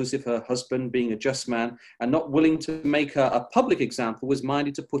 Then Joseph, her husband, being a just man and not willing to make her a public example, was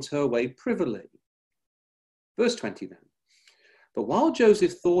minded to put her away privily. Verse 20 then. But while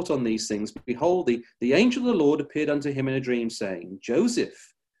Joseph thought on these things, behold, the angel of the Lord appeared unto him in a dream, saying,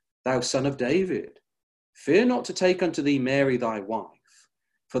 Joseph, thou son of David, fear not to take unto thee Mary thy wife,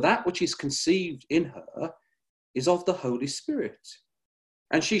 for that which is conceived in her is of the Holy Spirit.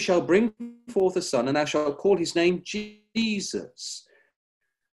 And she shall bring forth a son, and thou shalt call his name Jesus,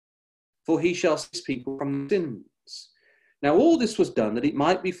 for he shall save his people from sins. Now all this was done that it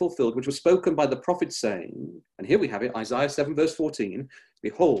might be fulfilled, which was spoken by the prophet, saying, and here we have it, Isaiah 7 verse 14,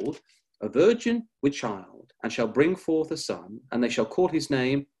 behold, a virgin with child, and shall bring forth a son, and they shall call his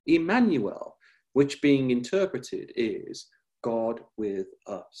name Emmanuel, which being interpreted is God with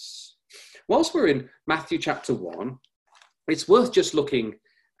us. Whilst we're in Matthew chapter 1, it's worth just looking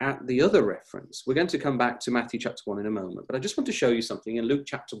at the other reference. We're going to come back to Matthew chapter 1 in a moment, but I just want to show you something in Luke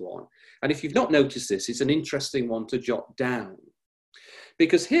chapter 1. And if you've not noticed this, it's an interesting one to jot down.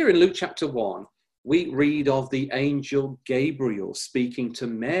 Because here in Luke chapter 1, we read of the angel Gabriel speaking to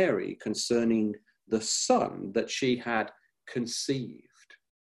Mary concerning the son that she had conceived.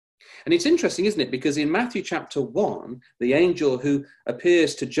 And it's interesting, isn't it? Because in Matthew chapter 1, the angel who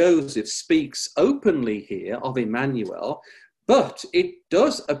appears to Joseph speaks openly here of Emmanuel, but it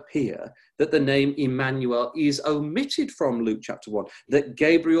does appear that the name Emmanuel is omitted from Luke chapter 1, that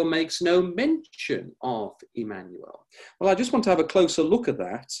Gabriel makes no mention of Emmanuel. Well, I just want to have a closer look at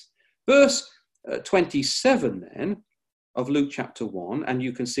that. Verse 27 then of Luke chapter 1, and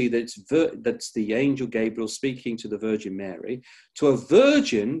you can see that that's the angel Gabriel speaking to the Virgin Mary. To a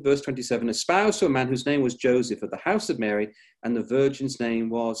virgin, verse 27, espoused to a man whose name was Joseph of the house of Mary, and the virgin's name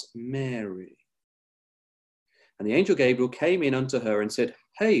was Mary. And the angel Gabriel came in unto her and said,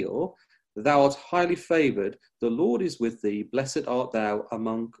 Hail, thou art highly favoured, the Lord is with thee, blessed art thou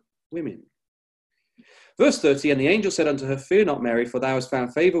among women. Verse 30, and the angel said unto her, Fear not, Mary, for thou hast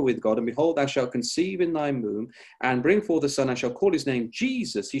found favour with God, and behold, thou shalt conceive in thy womb, and bring forth a son, and shall call his name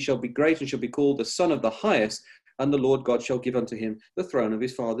Jesus. He shall be great, and shall be called the Son of the Highest, and the Lord God shall give unto him the throne of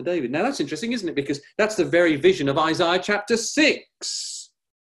his father David. Now that's interesting, isn't it? Because that's the very vision of Isaiah chapter 6.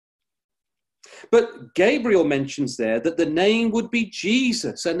 But Gabriel mentions there that the name would be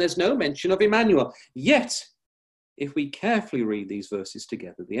Jesus, and there's no mention of Emmanuel. Yet, if we carefully read these verses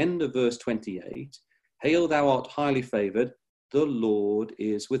together, the end of verse 28, Hail, thou art highly favoured, the Lord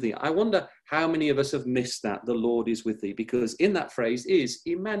is with thee. I wonder how many of us have missed that, the Lord is with thee, because in that phrase is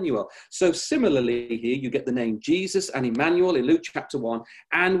Emmanuel. So similarly here, you get the name Jesus and Emmanuel in Luke chapter 1,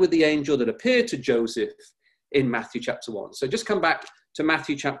 and with the angel that appeared to Joseph in Matthew chapter 1. So just come back to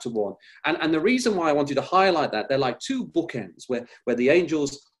Matthew chapter 1. And the reason why I wanted to highlight that, they're like two bookends where the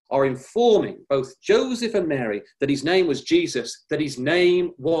angels are informing both Joseph and Mary that his name was Jesus, that his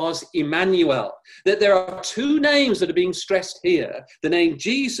name was Emmanuel, that there are two names that are being stressed here. The name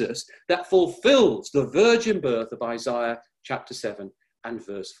Jesus that fulfills the virgin birth of Isaiah chapter 7 and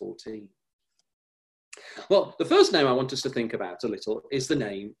verse 14. Well, the first name I want us to think about a little is the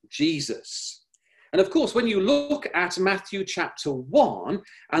name Jesus. And of course, when you look at Matthew chapter 1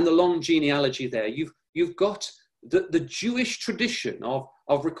 and the long genealogy there, you've got the Jewish tradition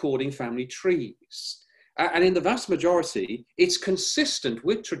of recording family trees. And in the vast majority, it's consistent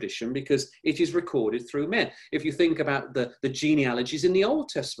with tradition because it is recorded through men. If you think about the genealogies in the Old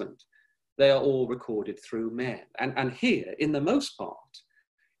Testament, they are all recorded through men. And here, in the most part,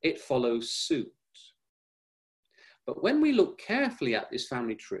 it follows suit. But when we look carefully at this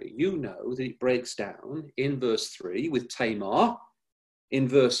family tree, you know that it breaks down in verse 3 with Tamar, in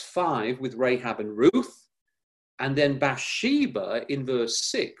verse 5 with Rahab and Ruth, and then Bathsheba in verse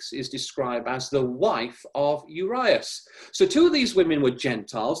 6 is described as the wife of Urias. So two of these women were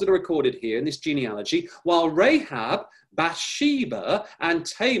Gentiles that are recorded here in this genealogy, while Rahab, Bathsheba, and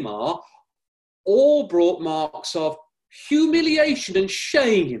Tamar all brought marks of humiliation and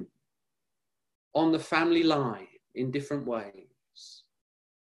shame on the family line in different ways.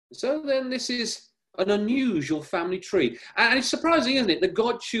 So then this is an unusual family tree. And it's surprising, isn't it, that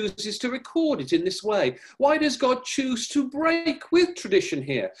God chooses to record it in this way. Why does God choose to break with tradition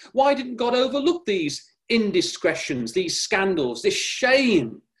here? Why didn't God overlook these indiscretions, these scandals, this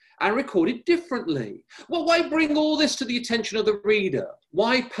shame, and recorded differently. Well, why bring all this to the attention of the reader?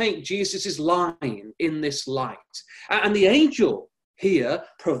 Why paint Jesus' line in this light? And the angel here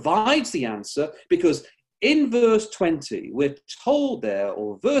provides the answer, because in verse 20, we're told there,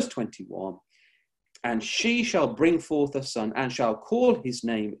 or verse 21, and she shall bring forth a son, and shall call his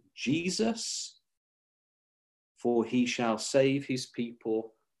name Jesus, for he shall save his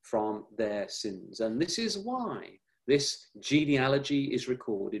people from their sins. And this is why this genealogy is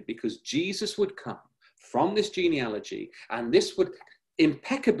recorded, because Jesus would come from this genealogy, and this would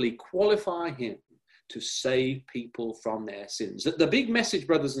impeccably qualify him to save people from their sins. The big message,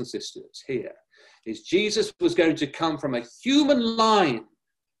 brothers and sisters, here is Jesus was going to come from a human line,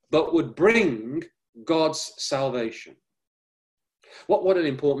 but would bring God's salvation. What an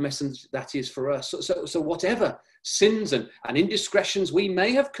important message that is for us. So whatever sins and indiscretions we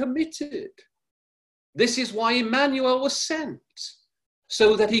may have committed, this is why Emmanuel was sent,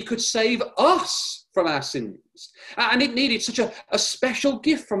 so that he could save us from our sins. And it needed such a special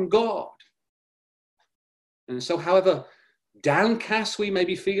gift from God. And so however downcast we may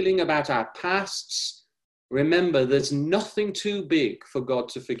be feeling about our pasts, remember there's nothing too big for God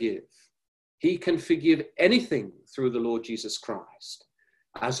to forgive. He can forgive anything through the Lord Jesus Christ,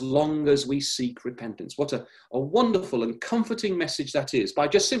 as long as we seek repentance. What a wonderful and comforting message that is, by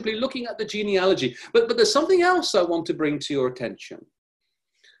just simply looking at the genealogy. But there's something else I want to bring to your attention.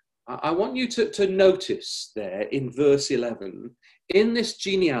 I want you to notice there in verse 11, in this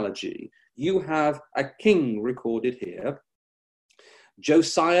genealogy, you have a king recorded here.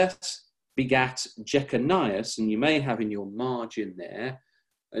 Josias begat Jeconias, and you may have in your margin there,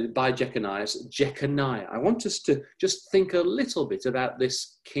 by Jeconias, Jeconiah. I want us to just think a little bit about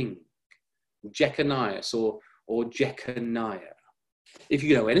this king, Jeconias or Jeconiah. If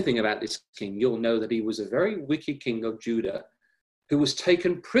you know anything about this king, you'll know that he was a very wicked king of Judah who was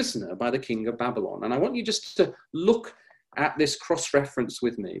taken prisoner by the king of Babylon. And I want you just to look at this cross-reference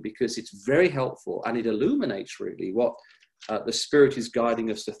with me, because it's very helpful and it illuminates really what the Spirit is guiding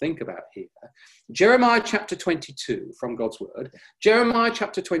us to think about here. Jeremiah chapter 22 from God's word. Jeremiah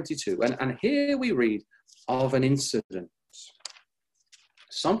chapter 22. And here we read of an incident.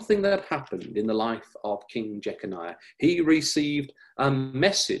 Something that happened in the life of King Jeconiah. He received a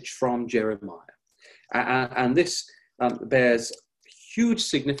message from Jeremiah. And this bears huge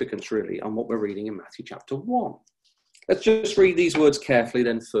significance really on what we're reading in Matthew chapter 1. Let's just read these words carefully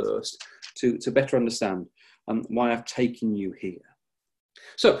then first to better understand why I've taken you here.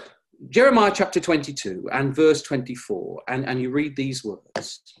 So, Jeremiah chapter 22 and verse 24, and you read these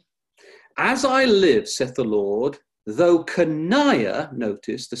words. As I live, saith the Lord, though Coniah,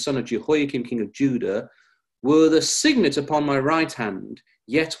 notice, the son of Jehoiakim, king of Judah, were the signet upon my right hand,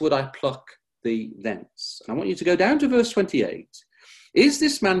 yet would I pluck thee thence. And I want you to go down to verse 28. Is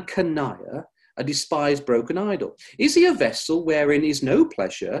this man Coniah a despised broken idol? Is he a vessel wherein is no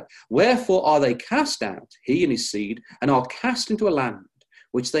pleasure? Wherefore are they cast out, he and his seed, and are cast into a land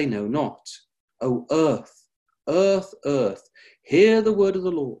which they know not? O earth, earth, earth, hear the word of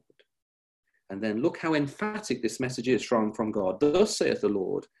the Lord. And then look how emphatic this message is from God. Thus saith the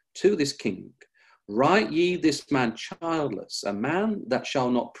Lord to this king, write ye this man childless, a man that shall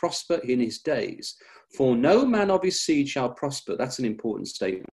not prosper in his days. For no man of his seed shall prosper. That's an important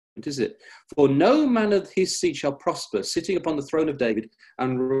statement, is it? For no man of his seed shall prosper, sitting upon the throne of David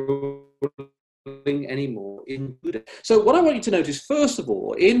and ruling anymore in Judah. So what I want you to notice, first of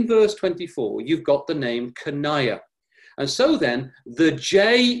all, in verse 24, you've got the name Coniah. And so then, the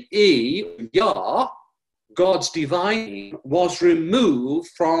J-E, Yah, God's divine name, was removed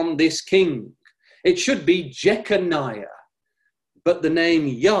from this king. It should be Jeconiah. But the name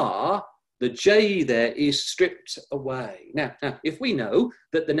Yah, the J there, is stripped away. Now, if we know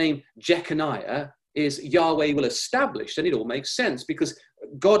that the name Jeconiah is Yahweh will establish, then it all makes sense, because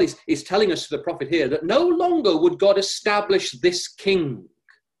God is telling us to the prophet here that no longer would God establish this king.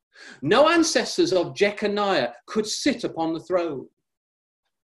 No ancestors of Jeconiah could sit upon the throne.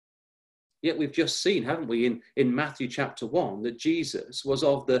 Yet we've just seen, haven't we, in Matthew chapter 1, that Jesus was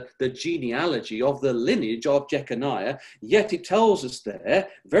of the genealogy, of the lineage of Jeconiah. Yet it tells us there,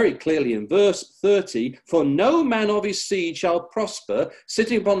 very clearly in verse 30, for no man of his seed shall prosper,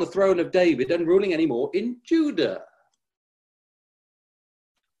 sitting upon the throne of David and ruling any more in Judah.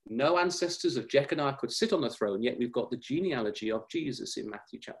 No ancestors of Jeconiah could sit on the throne, yet we've got the genealogy of Jesus in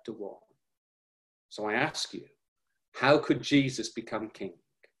Matthew chapter 1. So I ask you, how could Jesus become king?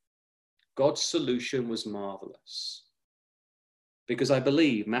 God's solution was marvelous, because I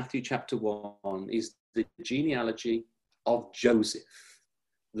believe Matthew chapter 1 is the genealogy of Joseph.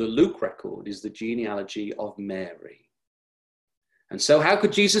 The Luke record is the genealogy of Mary. And so how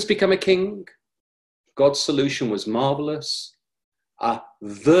could Jesus become a king? God's solution was marvelous. A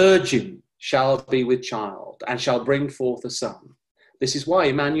virgin shall be with child and shall bring forth a son. This is why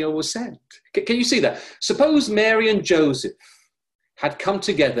Emmanuel was sent. Can you see that? Suppose Mary and Joseph had come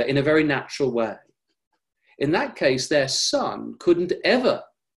together in a very natural way. In that case, their son couldn't ever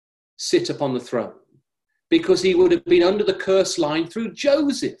sit upon the throne because he would have been under the curse line through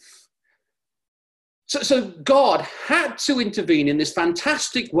Joseph. So God had to intervene in this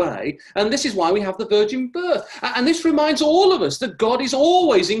fantastic way, and this is why we have the virgin birth. And this reminds all of us that God is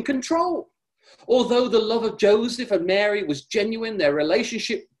always in control. Although the love of Joseph and Mary was genuine, their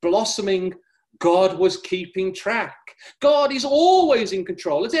relationship blossoming, God was keeping track. God is always in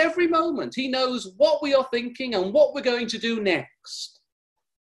control at every moment. He knows what we are thinking and what we're going to do next.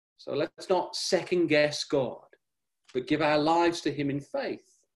 So let's not second guess God, but give our lives to him in faith,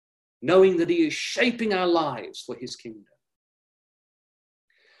 knowing that he is shaping our lives for his kingdom.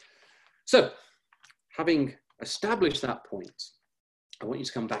 So, having established that point, I want you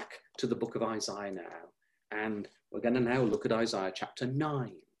to come back to the book of Isaiah now, and we're going to now look at Isaiah chapter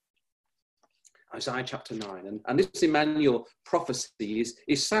 9. Isaiah chapter 9, and this Emmanuel prophecy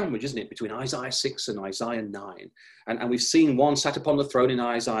is sandwiched, isn't it, between Isaiah 6 and Isaiah 9. And we've seen one sat upon the throne in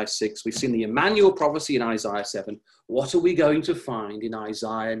Isaiah 6. We've seen the Emmanuel prophecy in Isaiah 7. What are we going to find in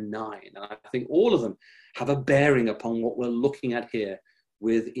Isaiah 9? And I think all of them have a bearing upon what we're looking at here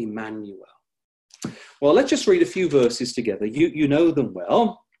with Emmanuel. Well, let's just read a few verses together. You know them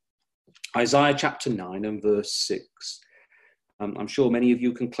well. Isaiah chapter 9 and verse 6. I'm sure many of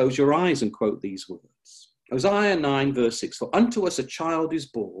you can close your eyes and quote these words. Isaiah 9 verse 6. For unto us a child is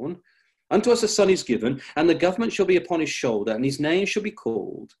born, unto us a son is given, and the government shall be upon his shoulder, and his name shall be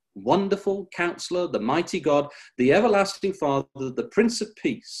called Wonderful Counselor, the Mighty God, the Everlasting Father, the Prince of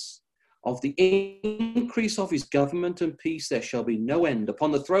Peace. Of the increase of his government and peace there shall be no end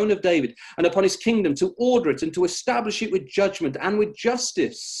upon the throne of David and upon his kingdom, to order it and to establish it with judgment and with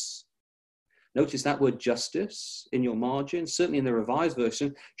justice. Notice that word justice in your margin, certainly in the Revised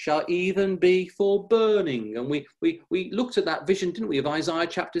Version, shall even be for burning. And we looked at that vision, didn't we, of Isaiah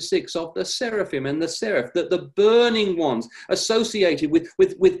chapter 6, of the seraphim and the seraph, that the burning ones associated with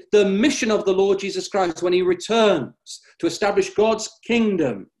the mission of the Lord Jesus Christ when he returns to establish God's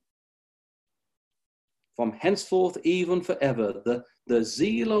kingdom. From henceforth, even forever, the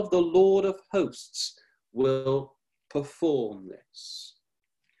zeal of the Lord of hosts will perform this.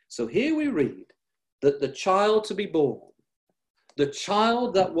 So here we read that the child to be born, the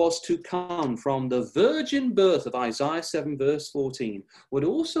child that was to come from the virgin birth of Isaiah 7 verse 14, would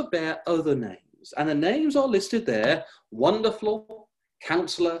also bear other names. And the names are listed there: Wonderful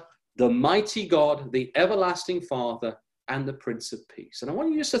Counselor, the Mighty God, the Everlasting Father, and the Prince of Peace. And I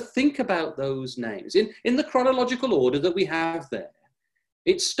want you just to think about those names in the chronological order that we have there.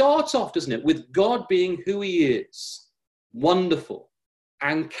 It starts off, doesn't it, with God being who he is, wonderful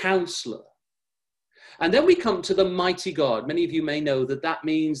and Counselor. And then we come to the Mighty God. Many of you may know that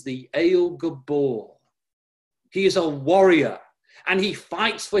means the El Gabor. He is a warrior and he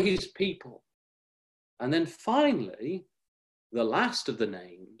fights for his people. And then finally, the last of the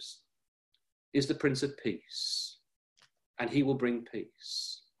names is the Prince of Peace, and he will bring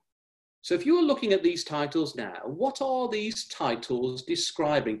peace. So if you are looking at these titles now, what are these titles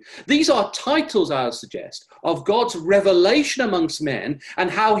describing? These are titles, I'll suggest, of God's revelation amongst men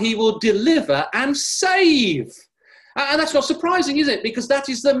and how he will deliver and save. And that's not surprising, is it? Because that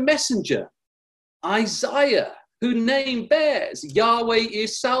is the messenger, Isaiah, whose name bears Yahweh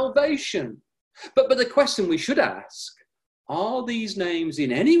is salvation. But the question we should ask, are these names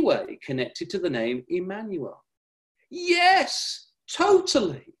in any way connected to the name Emmanuel? Yes,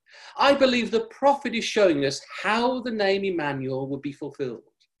 totally. I believe the prophet is showing us how the name Emmanuel would be fulfilled.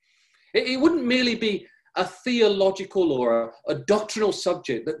 It wouldn't merely be a theological or a doctrinal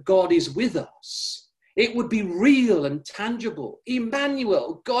subject that God is with us. It would be real and tangible.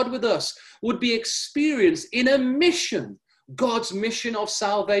 Emmanuel, God with us, would be experienced in a mission, God's mission of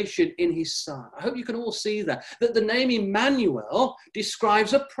salvation in his Son. I hope you can all see that the name Emmanuel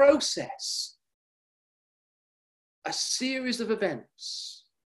describes a process, a series of events,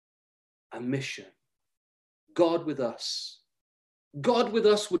 a mission. God with us. God with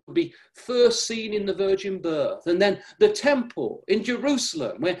us would be first seen in the virgin birth, and then the temple in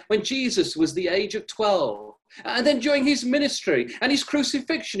Jerusalem when Jesus was the age of 12, and then during his ministry and his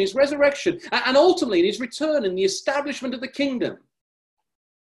crucifixion, his resurrection, and ultimately in his return and the establishment of the kingdom.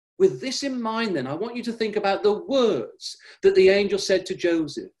 With this in mind, then, I want you to think about the words that the angel said to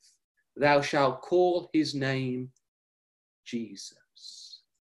Joseph: "Thou shalt call his name Jesus."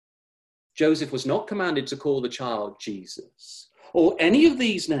 Joseph was not commanded to call the child Jesus. or any of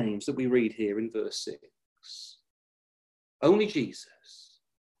these names that we read here in verse 6. Only Jesus.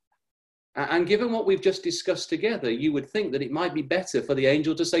 And given what we've just discussed together, you would think that it might be better for the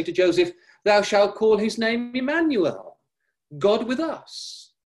angel to say to Joseph, "Thou shalt call his name Emmanuel, God with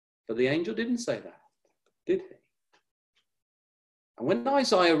us." But the angel didn't say that, did he? And when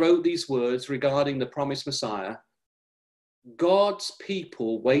Isaiah wrote these words regarding the promised Messiah, God's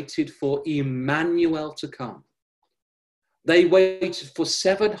people waited for Emmanuel to come. They waited for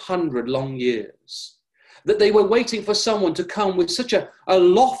 700 long years. That they were waiting for someone to come with such a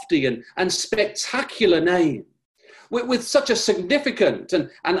lofty and spectacular name. With such a significant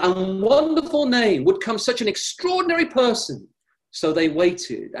and wonderful name would come such an extraordinary person. So they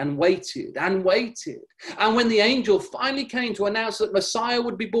waited and waited and waited. And when the angel finally came to announce that Messiah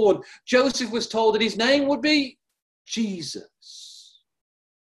would be born, Joseph was told that his name would be Jesus.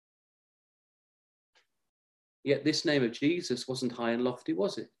 Yet this name of Jesus wasn't high and lofty,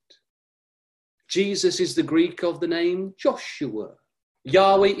 was it? Jesus is the Greek of the name Joshua.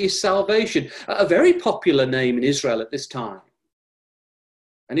 Yahweh is salvation, a very popular name in Israel at this time.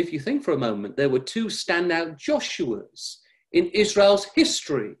 And if you think for a moment, there were two standout Joshuas in Israel's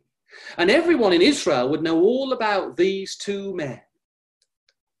history. And everyone in Israel would know all about these two men.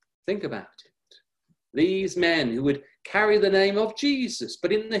 Think about it. These men who would carry the name of Jesus,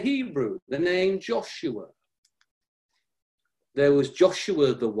 but in the Hebrew, the name Joshua. There was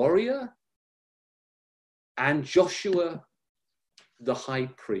Joshua the warrior, and Joshua, the high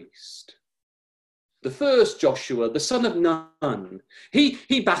priest. The first Joshua, the son of Nun,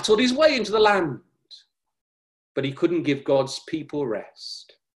 he battled his way into the land, but he couldn't give God's people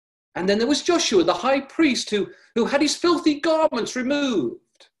rest. And then there was Joshua, the high priest, who had his filthy garments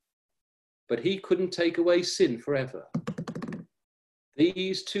removed, but he couldn't take away sin forever.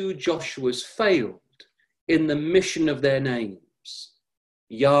 These two Joshuas failed in the mission of their names,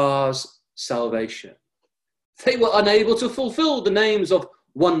 Yah's salvation. They were unable to fulfill the names of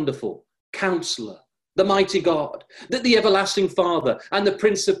Wonderful, Counselor, the Mighty God, the Everlasting Father, and the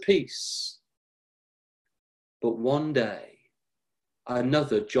Prince of Peace. But one day,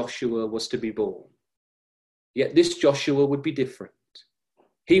 another Joshua was to be born. Yet this Joshua would be different.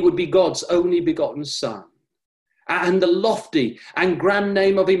 He would be God's only begotten Son. And the lofty and grand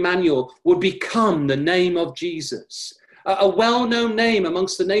name of Emmanuel would become the name of Jesus. A well-known name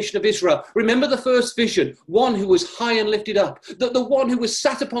amongst the nation of Israel. Remember the first vision, one who was high and lifted up, the one who was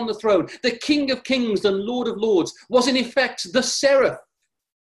sat upon the throne, the King of kings and Lord of lords, was in effect the seraph,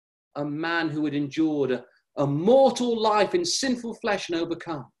 a man who had endured a mortal life in sinful flesh and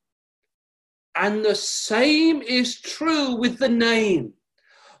overcome. And the same is true with the name.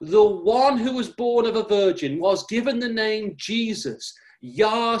 The one who was born of a virgin was given the name Jesus,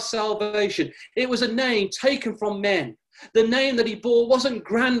 Yah salvation. It was a name taken from men. The name that he bore wasn't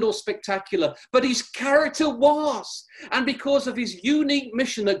grand or spectacular, but his character was. And because of his unique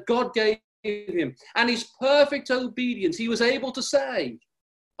mission that God gave him and his perfect obedience, he was able to say,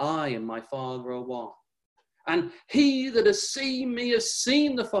 "I and my Father are one. And he that has seen me has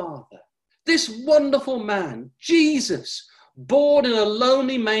seen the Father." This wonderful man, Jesus, born in a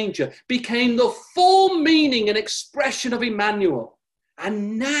lonely manger, became the full meaning and expression of Emmanuel.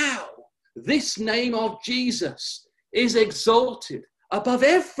 And now this name of Jesus is exalted above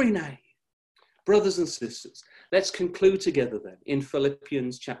every name. Brothers and sisters, let's conclude together then in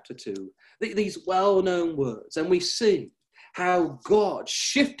Philippians chapter 2, these well-known words, and we see how God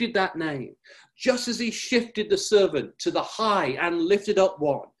shifted that name, just as he shifted the servant to the high and lifted up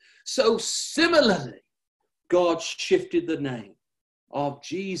one. So similarly, God shifted the name of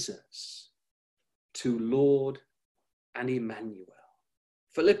Jesus to Lord and Emmanuel.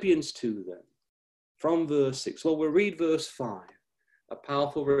 Philippians 2 then, from verse 6. Well, we'll read verse 5, a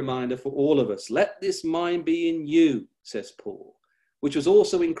powerful reminder for all of us. "Let this mind be in you," says Paul, "which was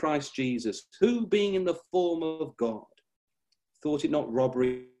also in Christ Jesus, who being in the form of God, thought it not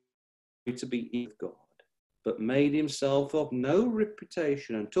robbery to be equal with God, but made himself of no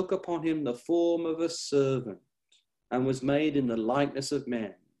reputation, and took upon him the form of a servant, and was made in the likeness of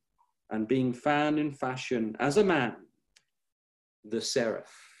men, and being found in fashion as a man," the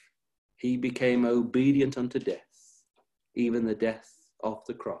seraph, "he became obedient unto death, even the death of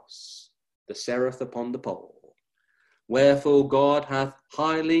the cross," the seraph upon the pole. "Wherefore God hath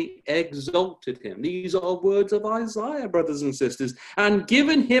highly exalted him." These are words of Isaiah, brothers and sisters, "and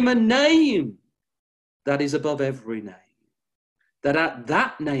given him a name that is above every name, that at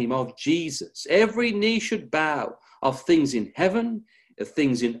that name of Jesus every knee should bow, of things in heaven, of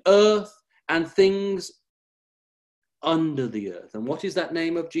things in earth, and things under the earth." And what is that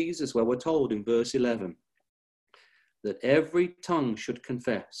name of Jesus? Well, we're told in verse 11, that every tongue should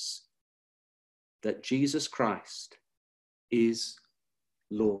confess that Jesus Christ is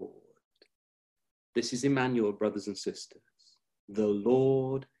Lord. This is Emmanuel, brothers and sisters. The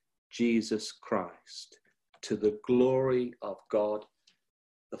Lord Jesus Christ, to the glory of God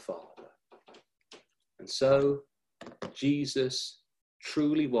the Father. And so Jesus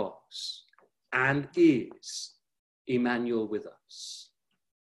truly was and is Emmanuel with us,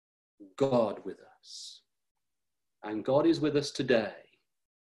 God with us. And God is with us today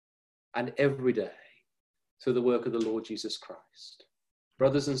and every day through the work of the Lord Jesus Christ.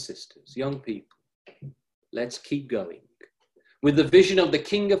 Brothers and sisters, young people, let's keep going with the vision of the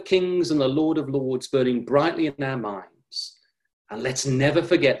King of Kings and the Lord of Lords burning brightly in our minds. And let's never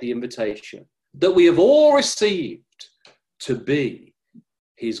forget the invitation that we have all received to be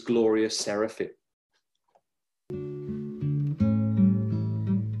his glorious seraphim.